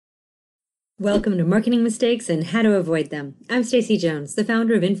Welcome to Marketing Mistakes and How to Avoid Them. I'm Stacey Jones, the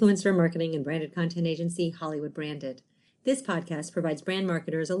founder of influencer marketing and branded content agency Hollywood Branded. This podcast provides brand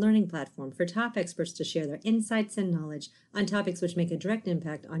marketers a learning platform for top experts to share their insights and knowledge on topics which make a direct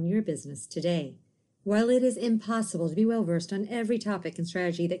impact on your business today. While it is impossible to be well-versed on every topic and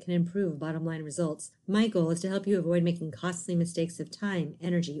strategy that can improve bottom-line results, my goal is to help you avoid making costly mistakes of time,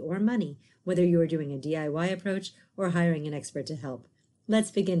 energy, or money, whether you are doing a DIY approach or hiring an expert to help.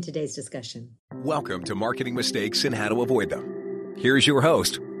 Let's begin today's discussion. Welcome to Marketing Mistakes and How to Avoid Them. Here's your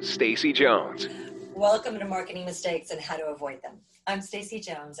host, Stacey Jones. Welcome to Marketing Mistakes and How to Avoid Them. I'm Stacey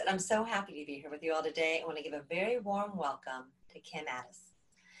Jones, and I'm so happy to be here with you all today. I want to give a very warm welcome to Kim Ades.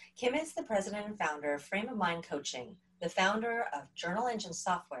 Kim is the president and founder of Frame of Mind Coaching, the founder of Journal Engine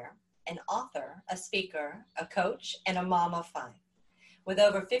Software, an author, a speaker, a coach, and a mom of 5. With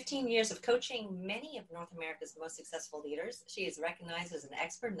over 15 years of coaching many of North America's most successful leaders, she is recognized as an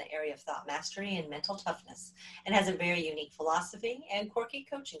expert in the area of thought mastery and mental toughness, and has a very unique philosophy and quirky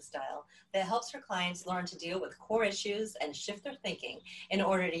coaching style that helps her clients learn to deal with core issues and shift their thinking in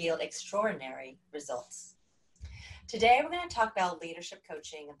order to yield extraordinary results. Today, we're going to talk about leadership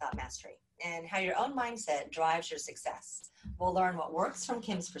coaching and thought mastery and how your own mindset drives your success. We'll learn what works from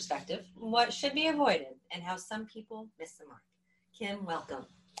Kim's perspective, what should be avoided, and how some people miss the mark. Kim, welcome.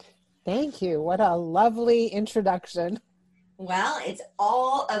 Thank you. What a lovely introduction. Well, it's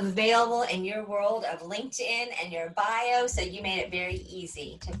all available in your world of LinkedIn and your bio, so you made it very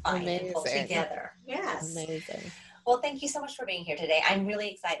easy to find and pull together. Yes. Amazing. Well, thank you so much for being here today. I'm really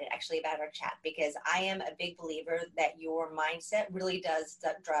excited actually about our chat because I am a big believer that your mindset really does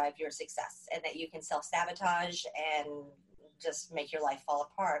drive your success and that you can self-sabotage and just make your life fall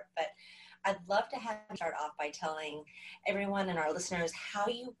apart. But I'd love to have you start off by telling everyone and our listeners how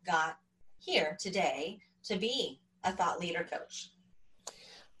you got here today to be a thought leader coach.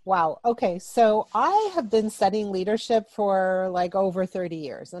 Wow. Okay. So I have been studying leadership for like over 30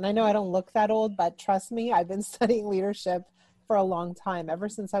 years. And I know I don't look that old, but trust me, I've been studying leadership for a long time. Ever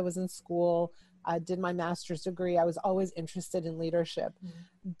since I was in school, I did my master's degree. I was always interested in leadership.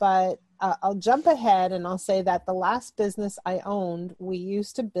 But I'll jump ahead and I'll say that the last business I owned, we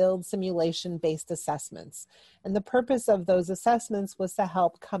used to build simulation-based assessments. And the purpose of those assessments was to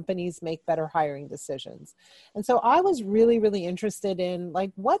help companies make better hiring decisions. And so I was really, really interested in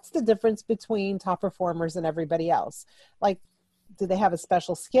like, what's the difference between top performers and everybody else? Like, do they have a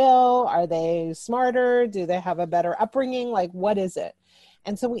special skill? Are they smarter? Do they have a better upbringing? Like, what is it?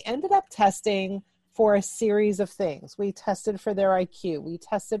 And so we ended up testing for a series of things. We tested for their IQ. We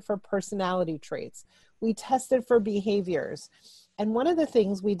tested for personality traits. We tested for behaviors. And one of the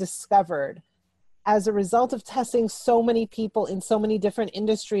things we discovered as a result of testing so many people in so many different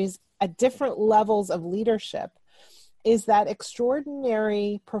industries at different levels of leadership is that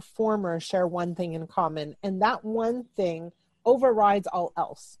extraordinary performers share one thing in common. And that one thing overrides all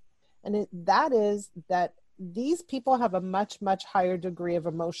else. And that is that these people have a much, much higher degree of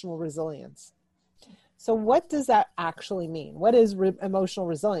emotional resilience. So what does that actually mean? What is emotional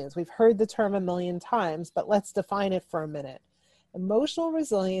resilience? We've heard the term a million times, but let's define it for a minute. Emotional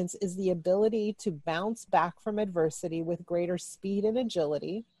resilience is the ability to bounce back from adversity with greater speed and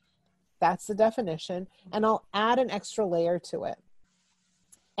agility. That's the definition. And I'll add an extra layer to it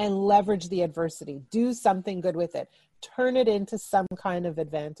and leverage the adversity. Do something good with it. Turn it into some kind of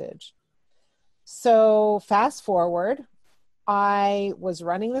advantage. So fast forward, I was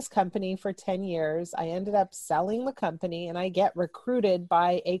running this company for 10 years. I ended up selling the company and I get recruited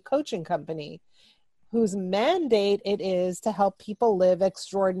by a coaching company whose mandate it is to help people live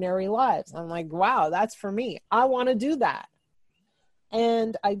extraordinary lives. I'm like, wow, that's for me. I want to do that.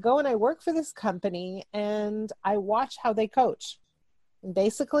 And I go and I work for this company and I watch how they coach. And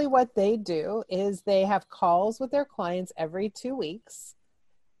basically what they do is they have calls with their clients every 2 weeks.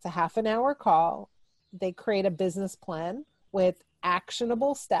 It's a half an hour call. They create a business plan with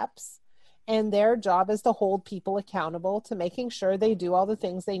actionable steps, and their job is to hold people accountable to making sure they do all the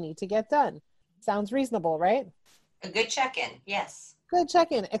things they need to get done. Sounds reasonable, right? A good check-in, yes. Good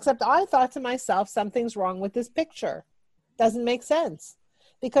check-in, except I thought to myself, something's wrong with this picture. Doesn't make sense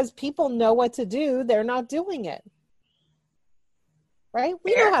because people know what to do. They're not doing it. Right?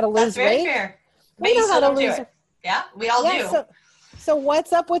 We know how to lose weight. That's very fair. We know how to lose. Yeah, we all do. So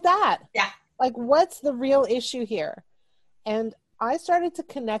what's up with that? Yeah. Like, what's the real issue here? And I started to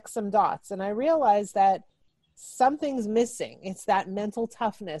connect some dots and I realized that something's missing. It's that mental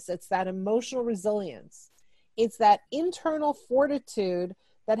toughness. It's that emotional resilience. It's that internal fortitude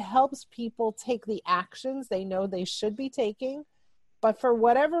that helps people take the actions they know they should be taking, but for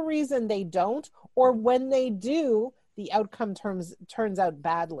whatever reason they don't, or when they do, the outcome turns out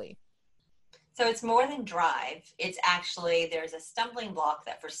badly. So it's more than drive. It's actually, there's a stumbling block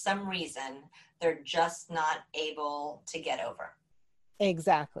that for some reason they're just not able to get over.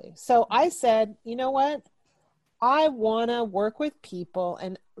 Exactly. So I said, you know what? I want to work with people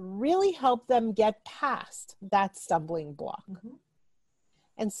and really help them get past that stumbling block. Mm-hmm.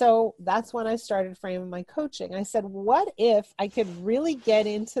 And so that's when I started framing my coaching. I said, what if I could really get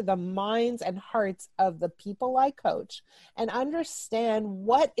into the minds and hearts of the people I coach and understand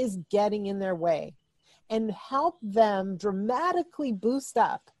what is getting in their way and help them dramatically boost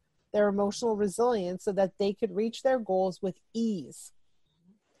up their emotional resilience so that they could reach their goals with ease.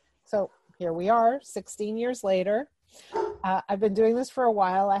 So here we are, 16 years later. I've been doing this for a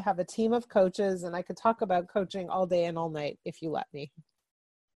while. I have a team of coaches, and I could talk about coaching all day and all night if you let me.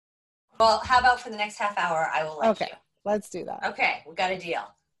 Well, how about for the next half hour, I will let you. Okay, let's do that. Okay, we got a deal.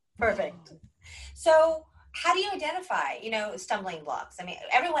 Perfect. So how do you identify, stumbling blocks? I mean,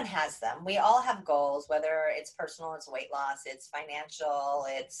 everyone has them. We all have goals, whether it's personal, it's weight loss, it's financial,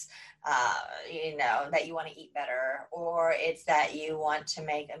 it's, that you want to eat better, or it's that you want to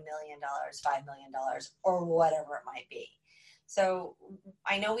make $1 million, $5 million, or whatever it might be. So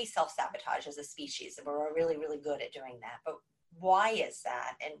I know we self-sabotage as a species, and we're really, really good at doing that. But why is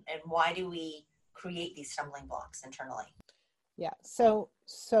that? And why do we create these stumbling blocks internally? Yeah. So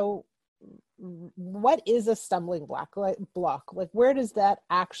what is a stumbling block? Like where does that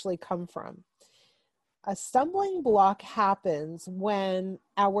actually come from? A stumbling block happens when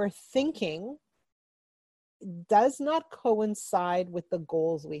our thinking does not coincide with the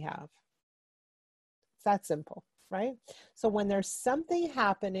goals we have. It's that simple, right? So when there's something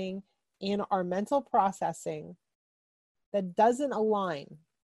happening in our mental processing that doesn't align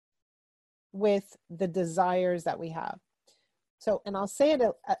with the desires that we have. So, and I'll say it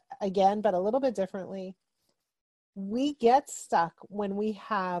again, but a little bit differently. We get stuck when we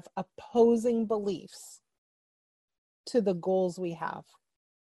have opposing beliefs to the goals we have.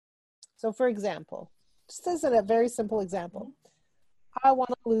 So for example, just as a very simple example, I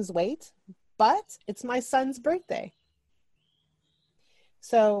want to lose weight, but it's my son's birthday.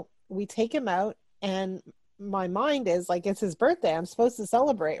 So we take him out, and my mind is like, it's his birthday. I'm supposed to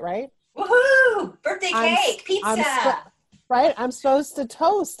celebrate, right? Woohoo! Birthday cake, pizza. Right? I'm supposed to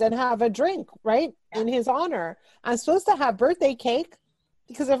toast and have a drink, right? Yeah. In his honor. I'm supposed to have birthday cake,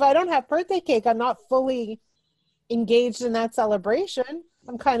 because if I don't have birthday cake, I'm not fully engaged in that celebration.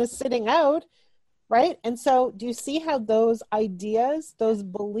 I'm kind of sitting out, right? And so do you see how those ideas, those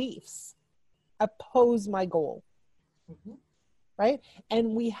beliefs oppose my goal? Mm-hmm. Right?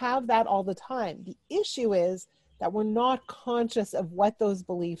 And we have that all the time. The issue is that we're not conscious of what those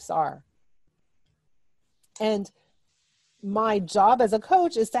beliefs are. And my job as a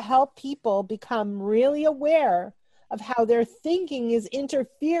coach is to help people become really aware of how their thinking is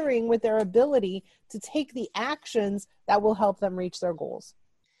interfering with their ability to take the actions that will help them reach their goals.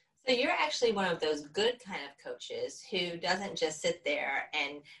 So you're actually one of those good kind of coaches who doesn't just sit there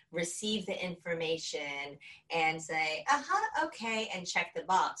and receive the information and say, okay, and check the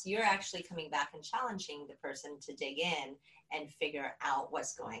box. You're actually coming back and challenging the person to dig in and figure out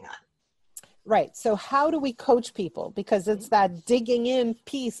what's going on. Right. So how do we coach people? Because it's that digging in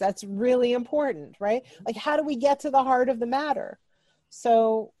piece that's really important, right? Like, how do we get to the heart of the matter?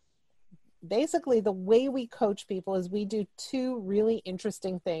 So basically, the way we coach people is we do two really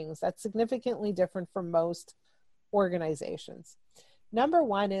interesting things that's significantly different from most organizations. Number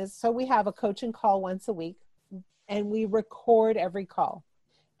one is, so we have a coaching call once a week, and we record every call.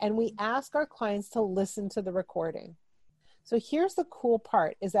 And we ask our clients to listen to the recording. So here's the cool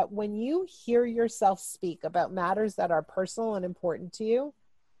part, is that when you hear yourself speak about matters that are personal and important to you,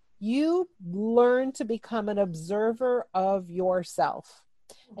 you learn to become an observer of yourself.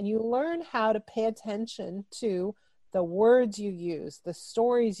 And you learn how to pay attention to the words you use, the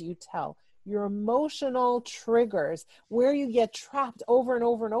stories you tell, your emotional triggers, where you get trapped over and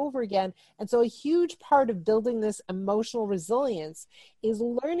over and over again. And so a huge part of building this emotional resilience is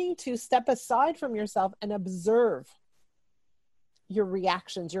learning to step aside from yourself and observe your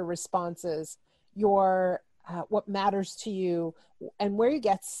reactions, your responses, your what matters to you, and where you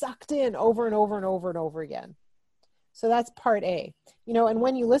get sucked in over and over and over and over again. So that's part A. And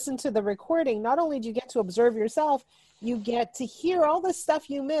when you listen to the recording, not only do you get to observe yourself, you get to hear all the stuff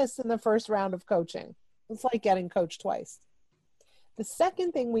you missed in the first round of coaching. It's like getting coached twice. The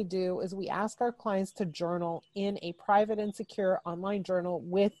second thing we do is we ask our clients to journal in a private and secure online journal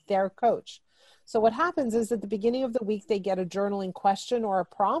with their coach. So what happens is at the beginning of the week, they get a journaling question or a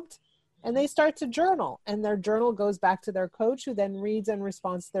prompt, and they start to journal. And their journal goes back to their coach, who then reads and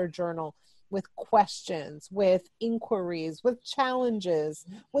responds to their journal with questions, with inquiries, with challenges,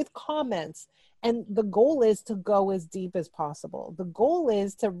 with comments. And the goal is to go as deep as possible. The goal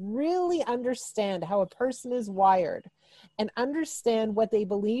is to really understand how a person is wired and understand what they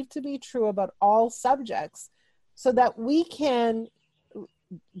believe to be true about all subjects so that we can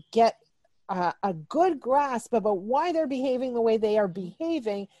get a good grasp about why they're behaving the way they are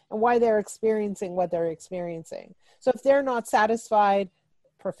behaving and why they're experiencing what they're experiencing. So if they're not satisfied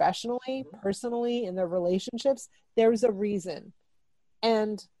professionally, personally, in their relationships, there's a reason.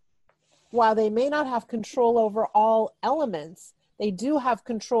 And while they may not have control over all elements, they do have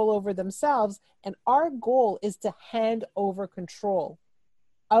control over themselves. And our goal is to hand over control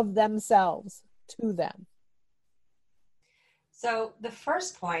of themselves to them. So the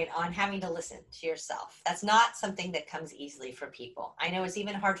first point on having to listen to yourself, that's not something that comes easily for people. I know it's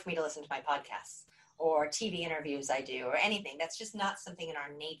even hard for me to listen to my podcasts or TV interviews I do or anything. That's just not something in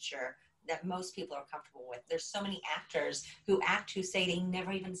our nature that most people are comfortable with. There's so many actors who say they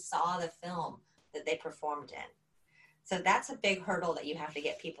never even saw the film that they performed in. So that's a big hurdle that you have to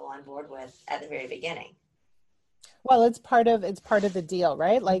get people on board with at the very beginning. Well, it's part of the deal,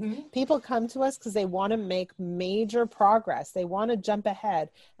 right? Like people come to us because they want to make major progress. They want to jump ahead.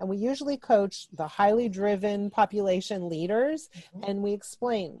 And we usually coach the highly driven population leaders. And we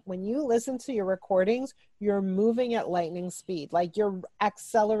explain, when you listen to your recordings, you're moving at lightning speed, like you're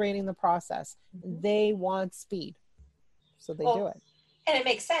accelerating the process. They want speed. So they do it. And it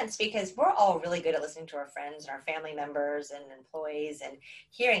makes sense because we're all really good at listening to our friends and our family members and employees and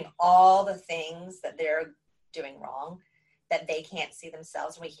hearing all the things that they're doing wrong that they can't see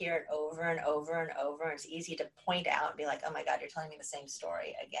themselves. And we hear it over and over and over. And it's easy to point out and be like, oh my God, you're telling me the same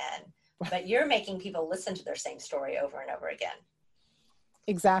story again. But you're making people listen to their same story over and over again.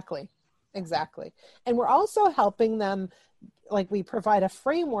 Exactly. And we're also helping them, like we provide a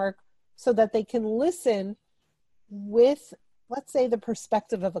framework so that they can listen with, let's say, the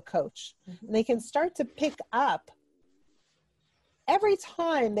perspective of a coach. And they can start to pick up every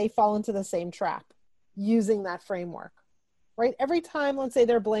time they fall into the same trap using that framework, right? Every time, let's say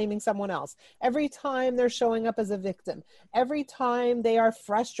they're blaming someone else, every time they're showing up as a victim, every time they are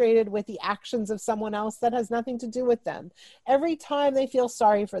frustrated with the actions of someone else that has nothing to do with them, every time they feel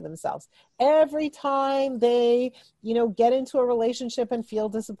sorry for themselves, every time they, get into a relationship and feel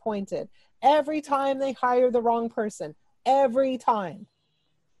disappointed, every time they hire the wrong person, every time.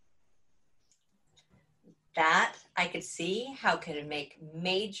 That I could see how could make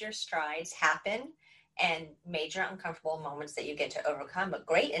major strides happen and major uncomfortable moments that you get to overcome, but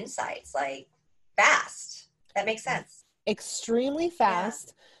great insights, like fast. That makes sense. Extremely fast.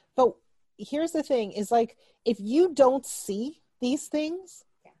 Yeah. But here's the thing is, like, if you don't see these things,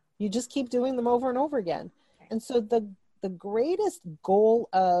 you just keep doing them over and over again. Okay. And so the greatest goal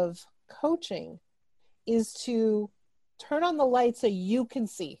of coaching is to turn on the light so you can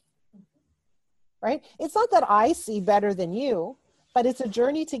see, right? It's not that I see better than you, but it's a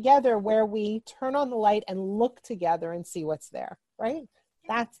journey together where we turn on the light and look together and see what's there, right?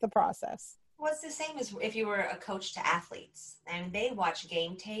 That's the process. Well, it's the same as if you were a coach to athletes and they watch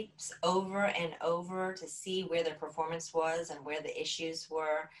game tapes over and over to see where their performance was and where the issues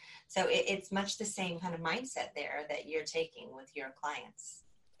were. So it's much the same kind of mindset there that you're taking with your clients.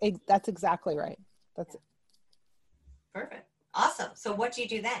 That's exactly right. That's it. Perfect. Awesome. So what do you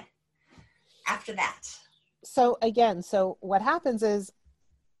do then after that? So what happens is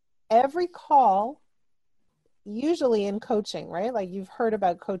every call, usually in coaching, right? Like you've heard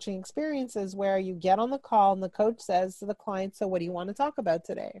about coaching experiences where you get on the call and the coach says to the client, so what do you want to talk about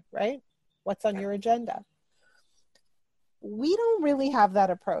today, right? What's on your agenda? We don't really have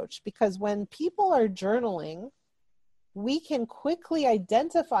that approach because when people are journaling, we can quickly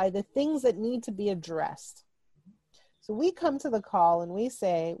identify the things that need to be addressed. So we come to the call and we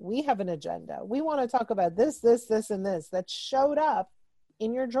say, we have an agenda. We want to talk about this, and this that showed up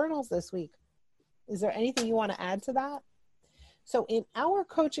in your journals this week. Is there anything you want to add to that? So in our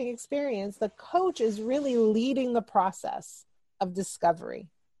coaching experience, the coach is really leading the process of discovery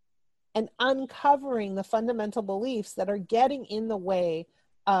and uncovering the fundamental beliefs that are getting in the way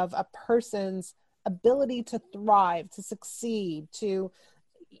of a person's ability to thrive, to succeed, to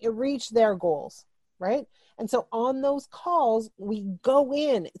reach their goals, right? And so on those calls, we go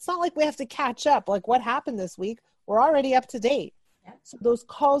in. It's not like we have to catch up, like what happened this week. We're already up to date. Yeah. So those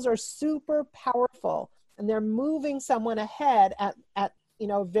calls are super powerful and they're moving someone ahead at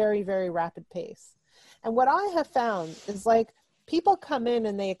a very, very rapid pace. And what I have found is, like, people come in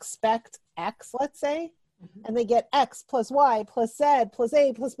and they expect X, let's say, and they get X plus Y plus Z plus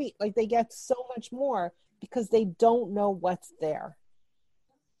A plus B. Like they get so much more because they don't know what's there.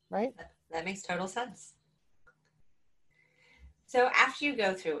 Right? That makes total sense. So after you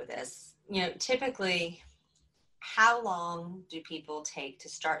go through with this, typically how long do people take to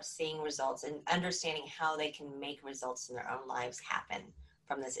start seeing results and understanding how they can make results in their own lives happen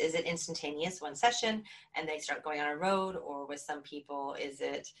from this? Is it instantaneous, one session, and they start going on a road? Or with some people, is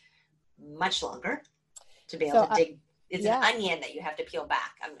it much longer to be able to dig? It's an onion that you have to peel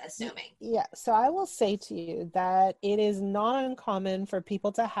back, I'm assuming. Yeah. So I will say to you that it is not uncommon for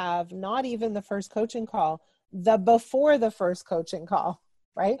people to have not even the first coaching call, before the first coaching call.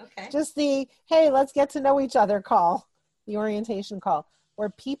 Right? Okay. Just the, hey, let's get to know each other call, the orientation call, where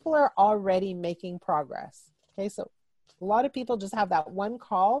people are already making progress. Okay. So a lot of people just have that one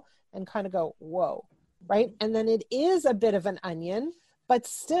call and kind of go, whoa, right? And then it is a bit of an onion, but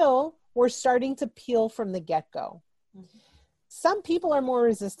still we're starting to peel from the get-go. Mm-hmm. Some people are more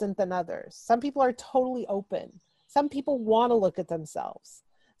resistant than others. Some people are totally open. Some people want to look at themselves.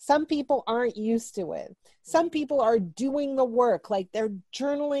 Some people aren't used to it. Some people are doing the work, like they're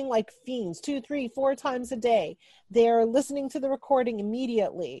journaling like fiends 2, 3, 4 times a day. They're listening to the recording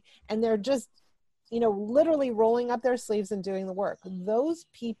immediately, and they're just, literally rolling up their sleeves and doing the work. Those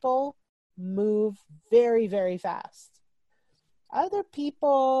people move very, very fast. Other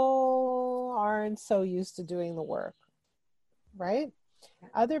people aren't so used to doing the work, right?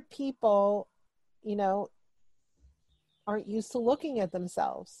 Other people, aren't used to looking at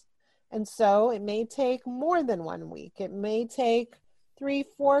themselves. And so it may take more than 1 week. It may take 3,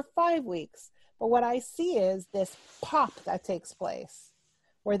 4, 5 weeks. But what I see is this pop that takes place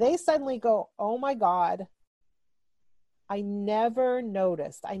where they suddenly go, oh my God, I never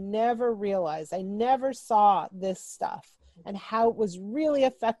noticed. I never realized. I never saw this stuff and how it was really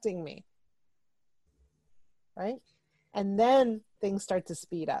affecting me. Right? And then things start to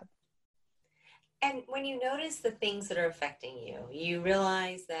speed up. And when you notice the things that are affecting you, you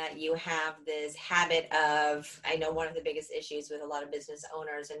realize that you have this habit of, I know one of the biggest issues with a lot of business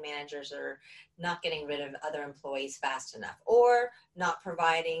owners and managers are not getting rid of other employees fast enough, or not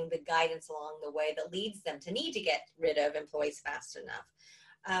providing the guidance along the way that leads them to need to get rid of employees fast enough.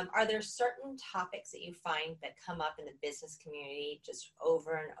 Are there certain topics that you find that come up in the business community just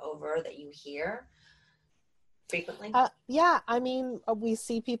over and over that you hear frequently? We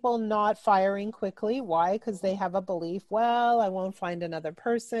see people not firing quickly. Why? Because they have a belief, well, I won't find another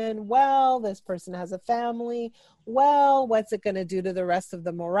person. Well, this person has a family. Well, what's it going to do to the rest of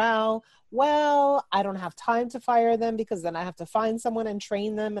the morale? Well, I don't have time to fire them because then I have to find someone and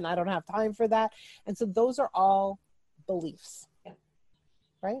train them, and I don't have time for that. And so those are all beliefs,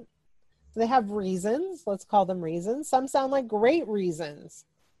 right? So they have reasons. Let's call them reasons. Some sound like great reasons,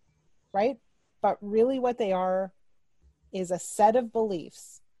 right? But really what they are is a set of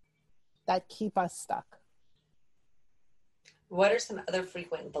beliefs that keep us stuck. What are some other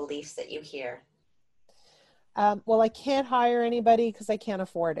frequent beliefs that you hear? Well, I can't hire anybody because I can't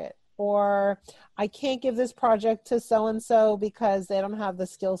afford it. Or I can't give this project to so-and-so because they don't have the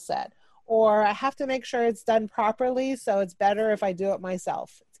skill set. Or I have to make sure it's done properly, so it's better if I do it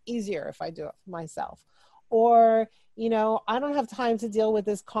myself. It's easier if I do it myself. Or I don't have time to deal with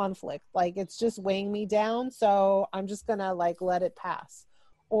this conflict. Like, it's just weighing me down. So I'm just going to let it pass.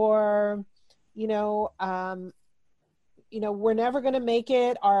 Or, we're never going to make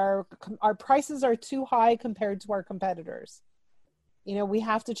it. Our prices are too high compared to our competitors. We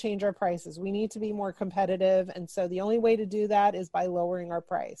have to change our prices. We need to be more competitive. And so the only way to do that is by lowering our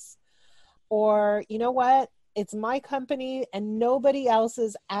price. Or, you know what? It's my company and nobody else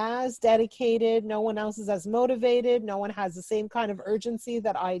is as dedicated. No one else is as motivated. No one has the same kind of urgency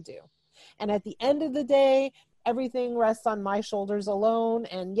that I do. And at the end of the day, everything rests on my shoulders alone.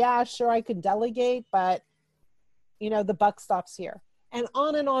 And yeah, sure, I could delegate, but the buck stops here. And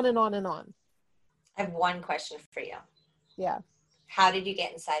on and on and on and on. I have one question for you. Yeah. How did you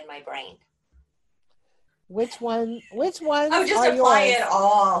get inside my brain? Which one? Oh, just apply it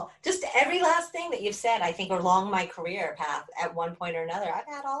all. Just every last thing that you've said, I think, along my career path at one point or another, I've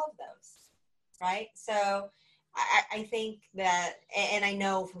had all of those, right? So I think that, and I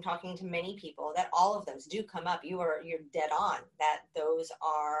know from talking to many people that all of those do come up. You're dead on that those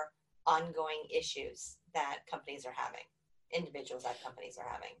are ongoing issues that companies are having, individuals that companies are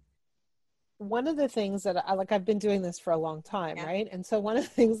having. One of the things that I've been doing this for a long time, right? And so one of the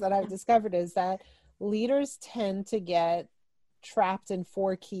things that I've discovered is that leaders tend to get trapped in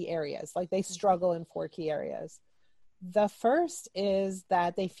 4 key areas. Like, they struggle in 4 key areas. The first is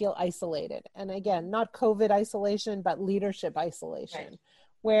that they feel isolated. And again, not COVID isolation, but leadership isolation, right,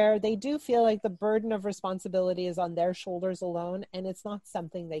 where they do feel like the burden of responsibility is on their shoulders alone, and it's not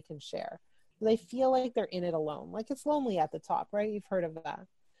something they can share. They feel like they're in it alone. Like, it's lonely at the top, right? You've heard of that.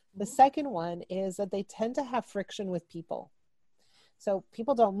 The second one is that they tend to have friction with people. So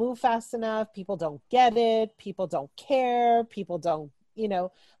people don't move fast enough. People don't get it. People don't care. People don't,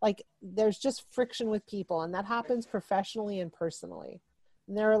 like there's just friction with people. And that happens professionally and personally.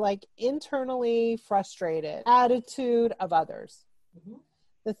 And they're like internally frustrated, attitude of others. Mm-hmm.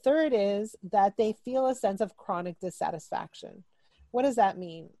 The third is that they feel a sense of chronic dissatisfaction. What does that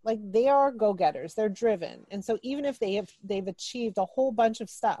mean? Like they are go-getters, they're driven. And so even if they've achieved a whole bunch of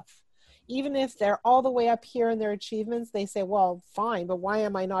stuff, even if they're all the way up here in their achievements, they say, well, fine, but why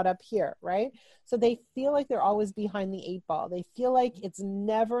am I not up here, right? So they feel like they're always behind the 8 ball. They feel like it's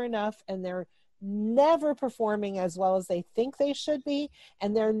never enough and they're never performing as well as they think they should be.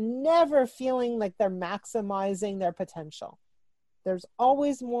 And they're never feeling like they're maximizing their potential. There's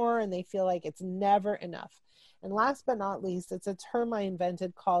always more and they feel like it's never enough. And last but not least, it's a term I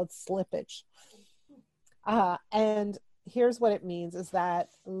invented called slippage. And here's what it means is that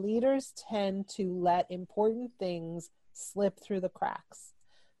leaders tend to let important things slip through the cracks.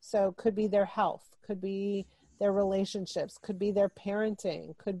 So it could be their health, could be their relationships, could be their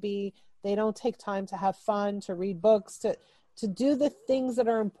parenting, could be they don't take time to have fun, to read books, to do the things that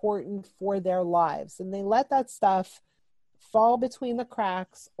are important for their lives. And they let that stuff fall between the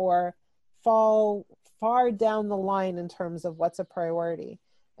cracks or fall far down the line in terms of what's a priority.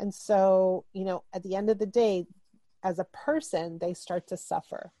 And so, at the end of the day, as a person, they start to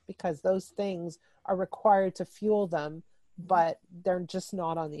suffer because those things are required to fuel them, but they're just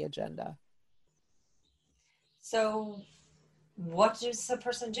not on the agenda. So what does a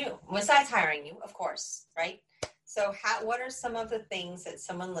person do? Besides hiring you, of course, right? So what are some of the things that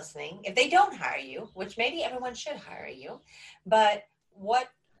someone listening, if they don't hire you, which maybe everyone should hire you, but what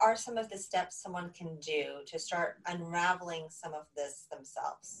are some of the steps someone can do to start unraveling some of this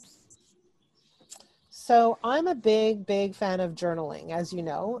themselves? So I'm a big, big fan of journaling, as you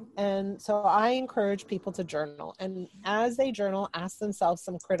know. And so I encourage people to journal. And as they journal, ask themselves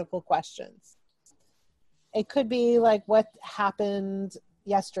some critical questions. It could be like, what happened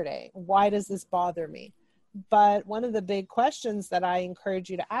yesterday? Why does this bother me? But one of the big questions that I encourage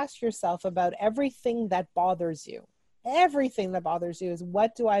you to ask yourself about everything that bothers you is,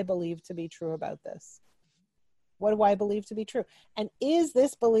 what do I believe to be true about this? What do I believe to be true? And is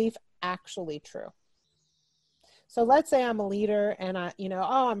this belief actually true? So let's say I'm a leader and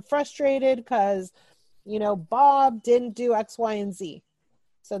I'm frustrated because, Bob didn't do X, Y, and Z.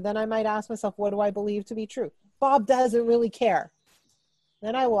 So then I might ask myself, what do I believe to be true? Bob doesn't really care.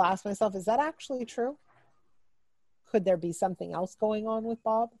 Then I will ask myself, is that actually true? Could there be something else going on with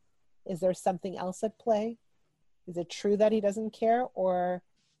Bob? Is there something else at play? Is it true that he doesn't care? Or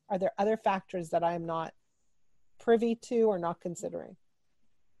are there other factors that I'm not privy to or not considering?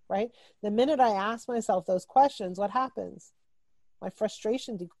 Right? The minute I ask myself those questions, what happens? My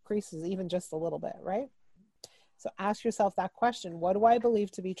frustration decreases even just a little bit, right? So ask yourself that question. What do I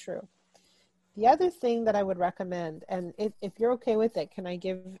believe to be true? The other thing that I would recommend, and if you're okay with it, can I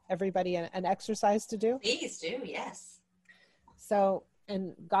give everybody an exercise to do? Please do, yes. So,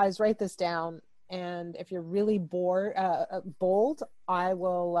 and guys, write this down. And if you're really bold, I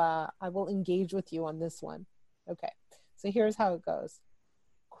will engage with you on this one. Okay, so here's how it goes.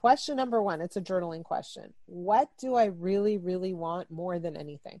 Question number 1, it's a journaling question. What do I really, really want more than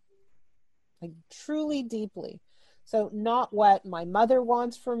anything? Like truly, deeply. So not what my mother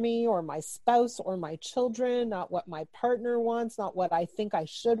wants for me or my spouse or my children, not what my partner wants, not what I think I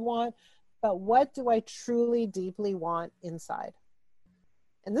should want, but what do I truly, deeply want inside?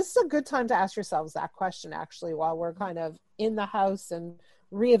 And this is a good time to ask yourselves that question, actually, while we're kind of in the house and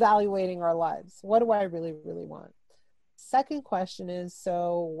reevaluating our lives. What do I really, really want? Second question is,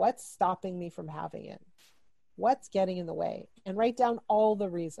 so what's stopping me from having it? What's getting in the way? And write down all the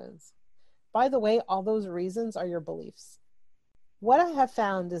reasons. By the way, all those reasons are your beliefs. What I have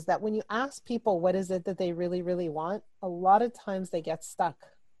found is that when you ask people what is it that they really, really want, a lot of times they get stuck.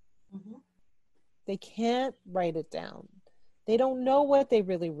 Mm-hmm. They can't write it down. They don't know what they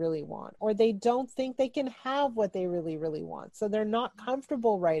really, really want, or they don't think they can have what they really, really want. So they're not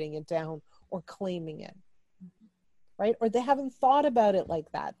comfortable writing it down or claiming it, right? Or they haven't thought about it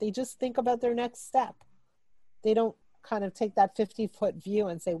like that. They just think about their next step. They don't kind of take that 50-foot view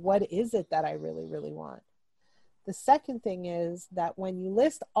and say, what is it that I really, really want? The second thing is that when you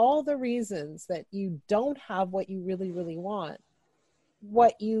list all the reasons that you don't have what you really, really want,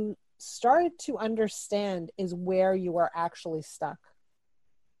 what you start to understand is where you are actually stuck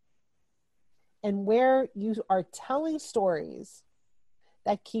and where you are telling stories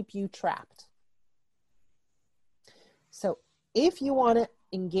that keep you trapped. So if you want to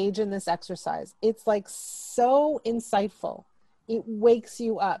engage in this exercise, it's like so insightful. it wakes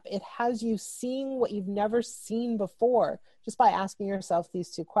you up. It has you seeing what you've never seen before just by asking yourself these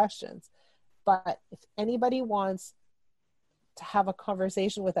two questions. But if anybody wants to have a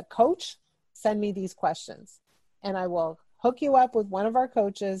conversation with a coach, send me these questions and I will hook you up with one of our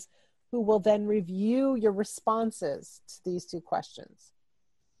coaches who will then review your responses to these two questions.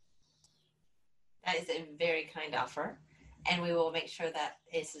 That is a very kind offer. And we will make sure that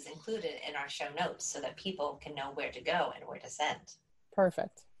this is included in our show notes so that people can know where to go and where to send.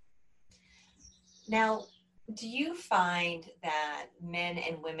 Perfect. Now, do you find that men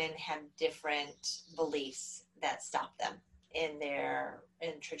and women have different beliefs that stop them in their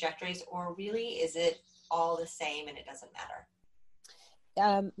trajectories, or really is it all the same and it doesn't matter?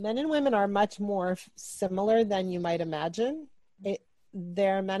 Men and women are much more similar than you might imagine.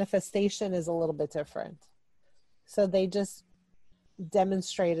 Their manifestation is a little bit different. So they just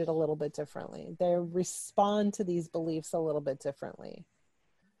demonstrate it a little bit differently. They respond to these beliefs a little bit differently,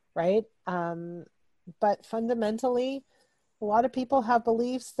 right? But fundamentally, a lot of people have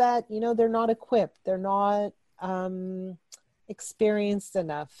beliefs that, they're not equipped. They're not experienced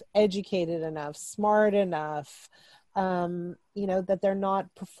enough, educated enough, smart enough, that they're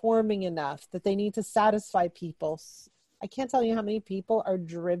not performing enough, that they need to satisfy people. I can't tell you how many people are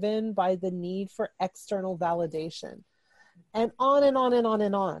driven by the need for external validation, and on and on and on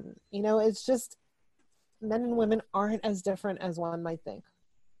and on. It's just men and women aren't as different as one might think.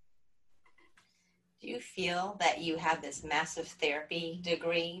 Do you feel that you have this massive therapy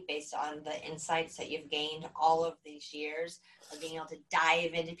degree based on the insights that you've gained all of these years of being able to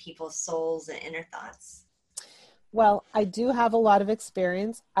dive into people's souls and inner thoughts? Well, I do have a lot of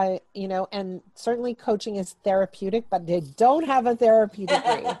experience. And certainly coaching is therapeutic, but they don't have a therapy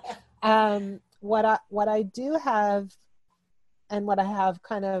degree. What I do have, and what I have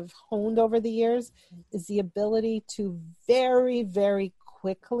kind of honed over the years, is the ability to very, very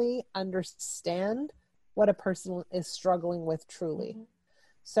quickly understand what a person is struggling with truly. Mm-hmm.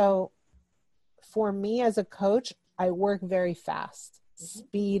 So for me as a coach, I work very fast. Mm-hmm.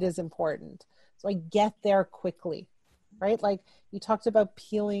 Speed is important. So I get there quickly, right? Like you talked about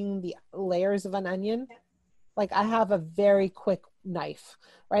peeling the layers of an onion. Like I have a very quick knife,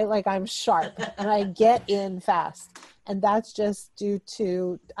 right? Like I'm sharp and I get in fast. And that's just due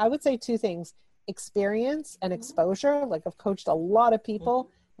to, I would say, two things: experience and exposure. Like I've coached a lot of people,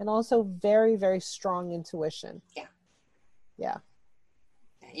 and also very, very strong intuition. Yeah.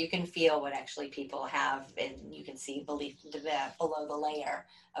 You can feel what actually people have, and you can see belief below the layer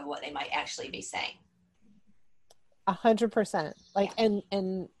of what they might actually be saying. 100%.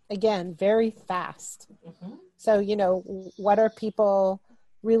 And again, very fast. Mm-hmm. So, what are people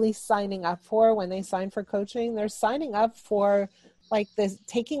really signing up for when they sign for coaching? They're signing up for like this,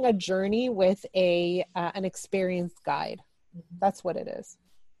 taking a journey with an experienced guide. Mm-hmm. That's what it is.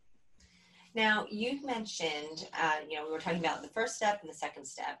 Now, you mentioned, we were talking about the first step and the second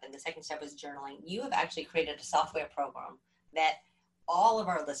step was journaling. You have actually created a software program that all of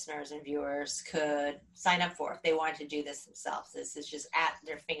our listeners and viewers could sign up for if they wanted to do this themselves. This is just at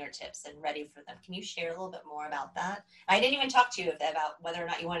their fingertips and ready for them. Can you share a little bit more about that? I didn't even talk to you about whether or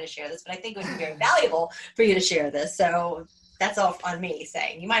not you wanted to share this, but I think it would be very valuable for you to share this. So that's all on me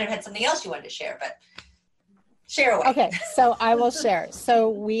saying. You might have had something else you wanted to share, but share away. Okay, so I will share.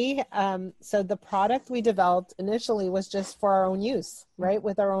 So so the product we developed initially was just for our own use, right,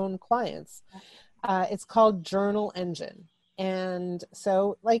 with our own clients. It's called Journal Engine. And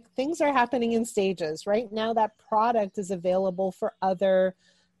so like things are happening in stages. Right now that product is available for other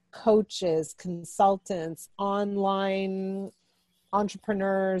coaches, consultants, online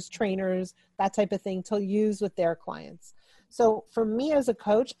entrepreneurs, trainers, that type of thing to use with their clients. So for me as a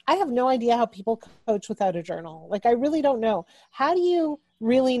coach, I have no idea how people coach without a journal. Like I really don't know. How do you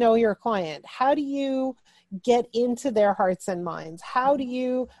really know your client? How do you get into their hearts and minds? How do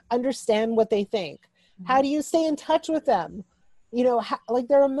you understand what they think? How do you stay in touch with them? Like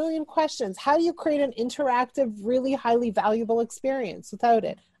there are a million questions. How do you create an interactive, really highly valuable experience without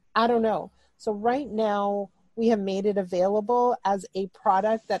it? I don't know. So right now we have made it available as a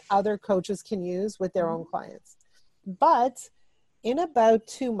product that other coaches can use with their own clients. But in about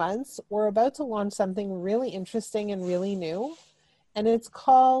 2 months, we're about to launch something really interesting and really new. And it's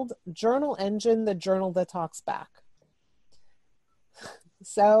called Journal Engine, the journal that talks back.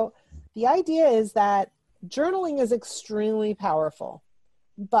 So the idea is that journaling is extremely powerful.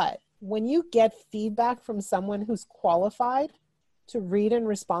 But when you get feedback from someone who's qualified to read and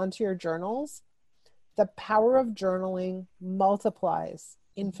respond to your journals, the power of journaling multiplies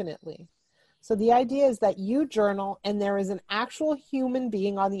infinitely. So the idea is that you journal and there is an actual human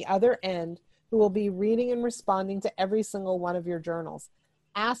being on the other end who will be reading and responding to every single one of your journals,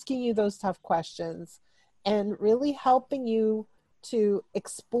 asking you those tough questions and really helping you to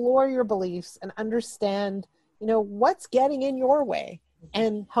explore your beliefs and understand, what's getting in your way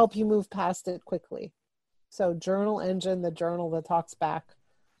and help you move past it quickly. So Journal Engine, the journal that talks back,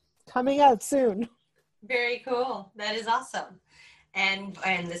 coming out soon. Very cool. That is awesome. And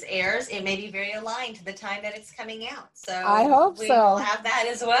this airs, it may be very aligned to the time that it's coming out. So I hope we so. will have that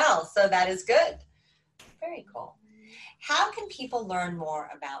as well. So that is good. Very cool. How can people learn more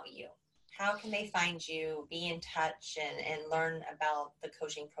about you? How can they find you, be in touch, and learn about the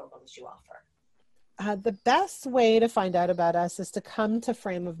coaching programs you offer? The best way to find out about us is to come to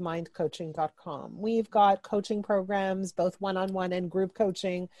frameofmindcoaching.com. We've got coaching programs, both one-on-one and group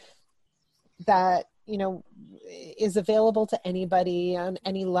coaching, that is available to anybody on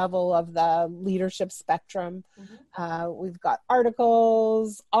any level of the leadership spectrum. We've got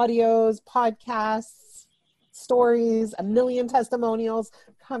articles, audios, podcasts, stories, 1 million testimonials.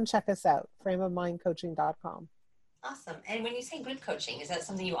 Come check us out, frameofmindcoaching.com. Awesome. And when you say group coaching, is that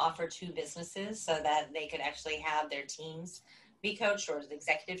something you offer to businesses so that they could actually have their teams be coached, or the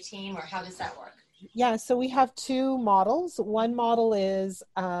executive team, or how does that work? Yeah, so we have 2 models. One model is,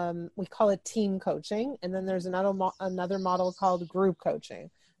 we call it team coaching, and then there's another model called group coaching.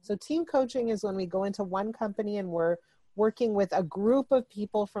 So team coaching is when we go into one company and we're working with a group of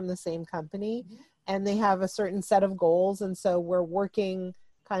people from the same company, and they have a certain set of goals, and so we're working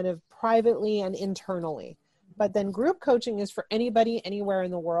kind of privately and internally. But then group coaching is for anybody anywhere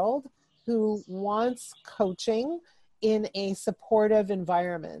in the world who wants coaching in a supportive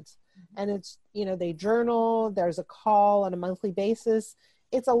environment. And it's, they journal, there's a call on a monthly basis.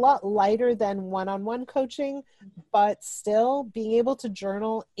 It's a lot lighter than one-on-one coaching, but still being able to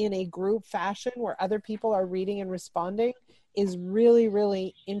journal in a group fashion where other people are reading and responding is really,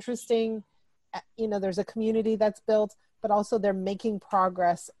 really interesting. There's a community that's built, but also they're making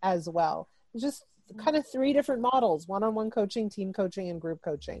progress as well. It's just kind of 3 different models: one-on-one coaching, team coaching, and group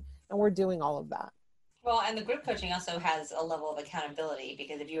coaching. And we're doing all of that. Well, and the group coaching also has a level of accountability,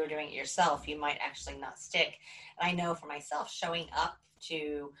 because if you were doing it yourself, you might actually not stick. And I know for myself, showing up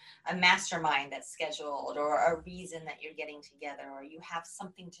to a mastermind that's scheduled, or a reason that you're getting together, or you have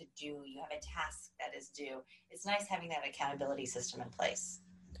something to do, you have a task that is due, it's nice having that accountability system in place.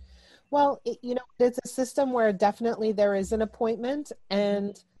 Well, it's a system where definitely there is an appointment,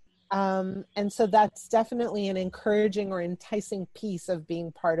 and so that's definitely an encouraging or enticing piece of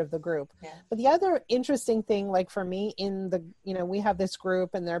being part of the group. Yeah. But the other interesting thing, like for me we have this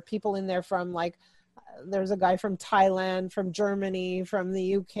group, and there are people in there from there's a guy from Thailand, from Germany, from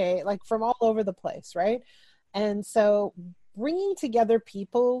the UK, from all over the place. Right. And so bringing together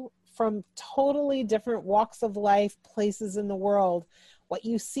people from totally different walks of life, places in the world, what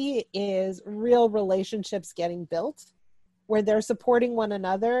you see is real relationships getting built where they're supporting one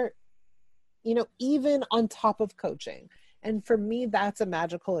another, even on top of coaching. And for me, that's a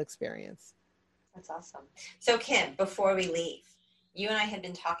magical experience. That's awesome. So Kim, before we leave, you and I had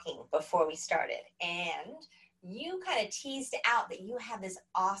been talking before we started, and you kind of teased out that you had this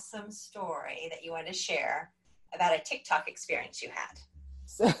awesome story that you wanted to share about a TikTok experience you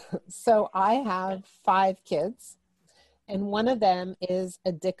had. So I have 5 kids, and one of them is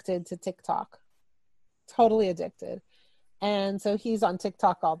addicted to TikTok, totally addicted. And so he's on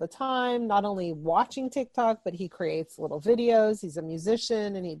TikTok all the time, not only watching TikTok, but he creates little videos. He's a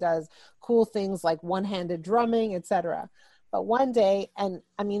musician, and he does cool things like one-handed drumming, etc. But one day, and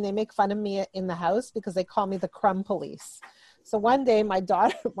they make fun of me in the house because they call me the crumb police. So one day my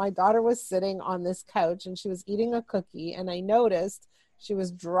daughter was sitting on this couch, and she was eating a cookie, and I noticed she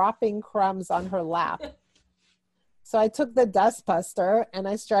was dropping crumbs on her lap. So I took the dust buster and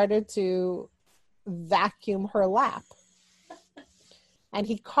I started to vacuum her lap. And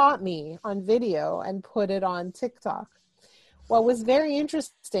he caught me on video and put it on TikTok. What was very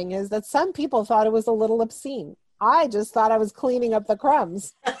interesting is that some people thought it was a little obscene. I just thought I was cleaning up the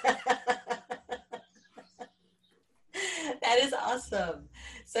crumbs. That is awesome.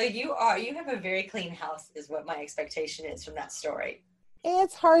 So you have a very clean house, is what my expectation is from that story.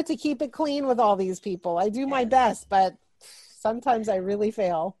 It's hard to keep it clean with all these people. I do my best, but sometimes I really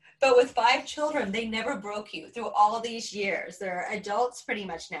fail. But with 5 children, they never broke you through all of these years. They're adults pretty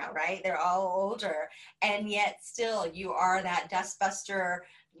much now, right? They're all older. And yet still you are that dustbuster,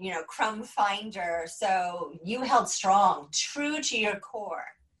 crumb finder. So you held strong, true to your core.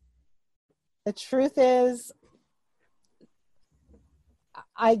 The truth is,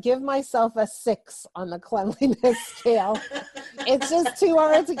 I give myself a 6 on the cleanliness scale. It's just too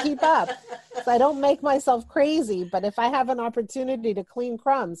hard to keep up. So I don't make myself crazy, but if I have an opportunity to clean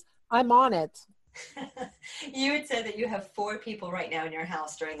crumbs, I'm on it. You had said that you have 4 people right now in your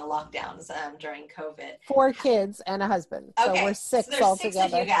house during the lockdowns, during COVID. 4 kids and a husband. So Okay, we're 6 so there's altogether.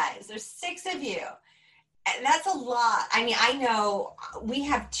 6 of you guys. There's 6 of you. And that's a lot. I mean, I know we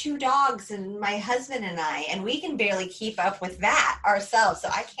have 2 dogs and my husband and I, and we can barely keep up with that ourselves. So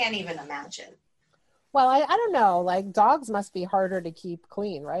I can't even imagine. Well, I don't know. Like dogs must be harder to keep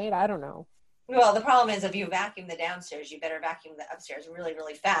clean, right? I don't know. Well, the problem is if you vacuum the downstairs, you better vacuum the upstairs really,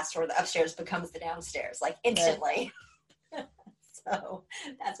 really fast, or the upstairs becomes the downstairs, like instantly. Right. So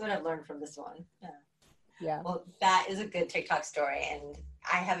that's what I've learned from this one. Yeah. Well, that is a good TikTok story. And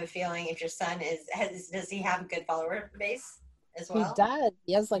I have a feeling if your son does he have a good follower base as well? He does.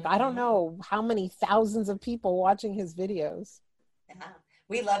 He has I don't know how many thousands of people watching his videos. Yeah.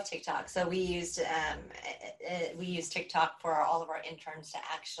 We love TikTok. So we used TikTok for all of our interns to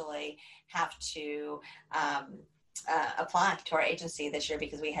actually have to apply to our agency this year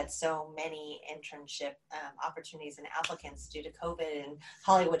because we had so many internship opportunities and applicants due to COVID and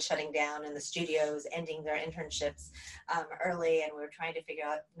Hollywood shutting down and the studios ending their internships early. And we were trying to figure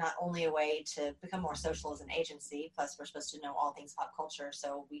out not only a way to become more social as an agency, plus we're supposed to know all things pop culture.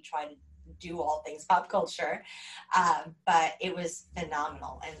 So we try to do all things pop culture. But it was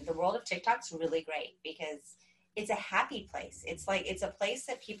phenomenal. And the world of TikTok's really great because it's a happy place. It's a place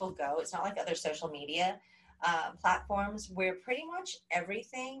that people go. It's not like other social media platforms where pretty much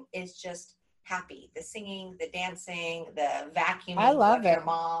everything is just happy. The singing, the dancing, the vacuuming I love of your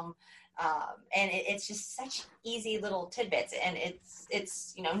mom. And it's just such easy little tidbits. And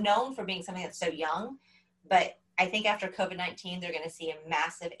it's known for being something that's so young, but I think after COVID-19, they're going to see a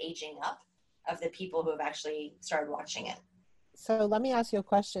massive aging up of the people who have actually started watching it. So let me ask you a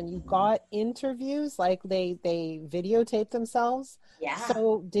question. You got interviews, like they videotape themselves. Yeah.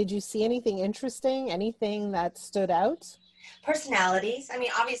 So did you see anything interesting? Anything that stood out? Personalities. I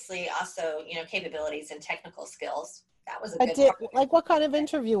mean, obviously also, capabilities and technical skills. That was a good part. Like what kind of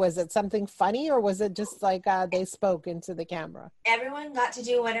interview was it? Something funny, or was it just like they spoke into the camera? Everyone got to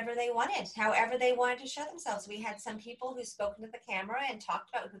do whatever they wanted, however they wanted to show themselves. We had some people who spoke into the camera and talked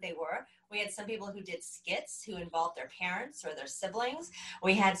about who they were. We had some people who did skits who involved their parents or their siblings.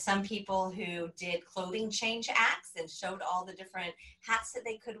 We had some people who did clothing change acts and showed all the different hats that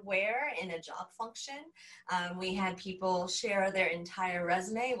they could wear in a job function. We had people share their entire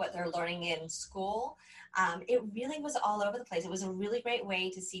resume, what they're learning in school. It really was all over the place. It was a really great way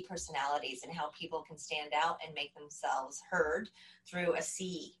to see personalities and how people can stand out and make themselves heard through a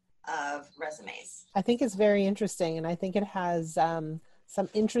sea of resumes. I think it's very interesting, and I think it has some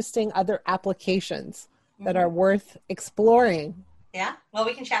interesting other applications that are worth exploring. Yeah, well,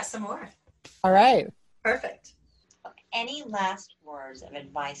 we can chat some more. All right. Perfect. Any last words of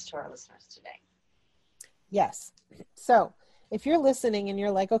advice to our listeners today? Yes. So if you're listening and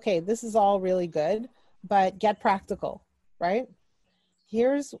you're like, okay, this is all really good, but get practical, right?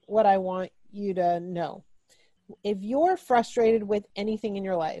 Here's what I want you to know. If you're frustrated with anything in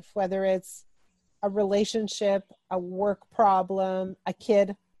your life, whether it's a relationship, a work problem, a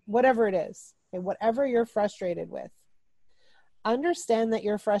kid, whatever it is, okay, whatever you're frustrated with, understand that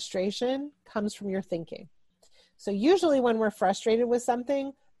your frustration comes from your thinking. So usually when we're frustrated with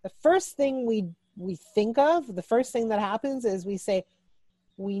something, the first thing we think of, the first thing that happens is we say,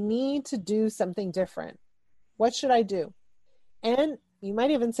 we need to do something different. What should I do? And you might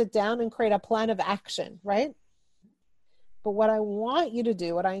even sit down and create a plan of action, right? But what I want you to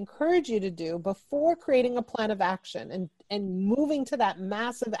do, what I encourage you to do before creating a plan of action and moving to that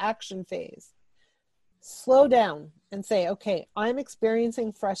massive action phase, slow down and say, okay, I'm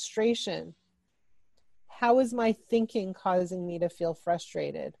experiencing frustration. How is my thinking causing me to feel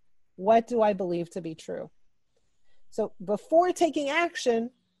frustrated? What do I believe to be true? So before taking action,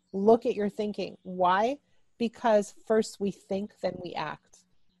 look at your thinking. Why? Because first we think, then we act.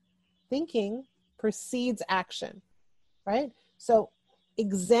 Thinking precedes action, right? So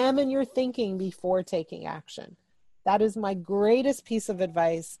examine your thinking before taking action. That is my greatest piece of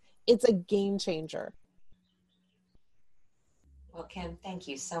advice. It's a game changer. Well, Kim, thank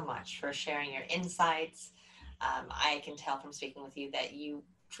you so much for sharing your insights. I can tell from speaking with you that you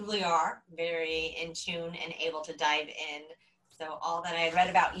truly are very in tune and able to dive in. So all that I had read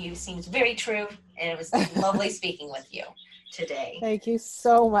about you seems very true, and it was lovely speaking with you today. Thank you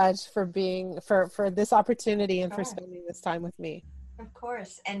so much for for this opportunity and for spending this time with me. Of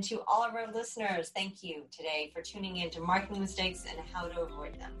course. And to all of our listeners, thank you today for tuning in to Marketing Mistakes and How to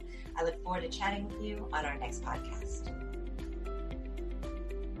Avoid Them. I look forward to chatting with you on our next podcast.